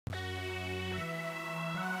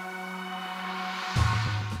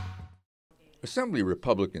Assembly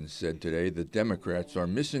Republicans said today the Democrats are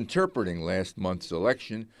misinterpreting last month's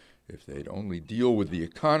election. If they'd only deal with the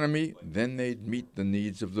economy, then they'd meet the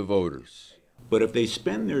needs of the voters. But if they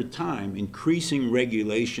spend their time increasing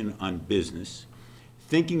regulation on business,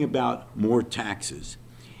 thinking about more taxes,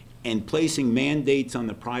 and placing mandates on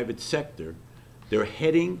the private sector, they're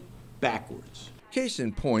heading backwards. Case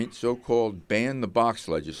in point, so-called ban-the-box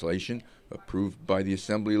legislation approved by the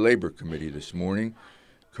Assembly Labor Committee this morning.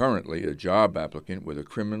 Currently, a job applicant with a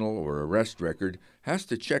criminal or arrest record has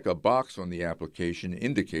to check a box on the application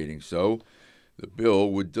indicating so. The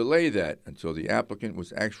bill would delay that until the applicant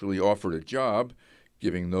was actually offered a job,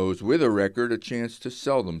 giving those with a record a chance to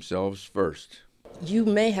sell themselves first. You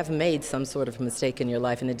may have made some sort of mistake in your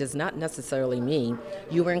life, and it does not necessarily mean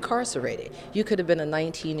you were incarcerated. You could have been a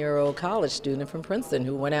 19-year-old college student from Princeton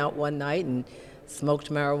who went out one night and smoked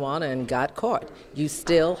marijuana and got caught. You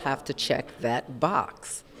still have to check that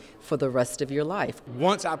box for the rest of your life.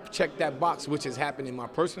 Once I check that box, which has happened in my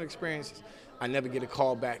personal experiences, I never get a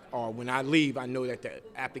call back, or when I leave, I know that the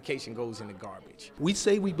application goes in the garbage. We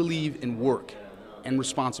say we believe in work and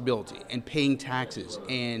responsibility and paying taxes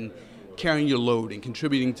and carrying your load and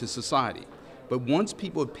contributing to society. But once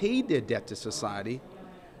people have paid their debt to society,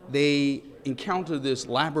 they encounter this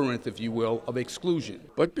labyrinth, if you will, of exclusion.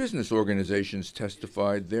 But business organizations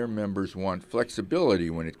testified their members want flexibility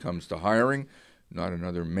when it comes to hiring, not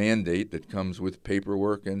another mandate that comes with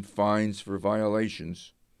paperwork and fines for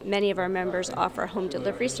violations. Many of our members offer home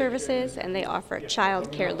delivery services, and they offer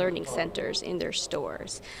child care learning centers in their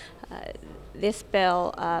stores. This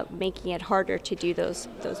bill making it harder to do those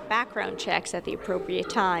background checks at the appropriate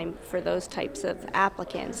time for those types of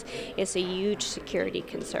applicants is a huge security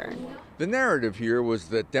concern. The narrative here was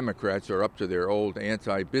that Democrats are up to their old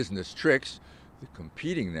anti-business tricks. The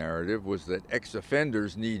competing narrative was that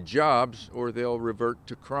ex-offenders need jobs or they'll revert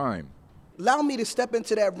to crime. Allow me to step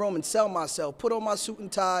into that room and sell myself, put on my suit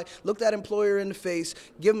and tie, look that employer in the face,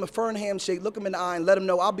 give him a firm handshake, look him in the eye, and let him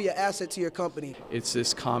know I'll be an asset to your company. It's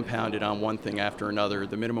just compounded on one thing after another: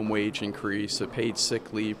 the minimum wage increase, a paid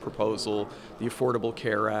sick leave proposal, the Affordable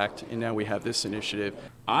Care Act, and now we have this initiative.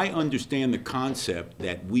 I understand the concept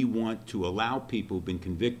that we want to allow people who've been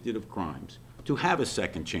convicted of crimes to have a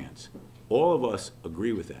second chance. All of us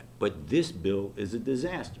agree with that, but this bill is a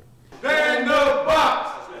disaster. Ban the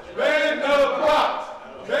box! Ban the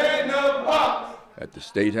box! Ban the box! At the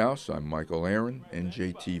State House, I'm Michael Aaron,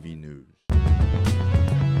 NJTV News.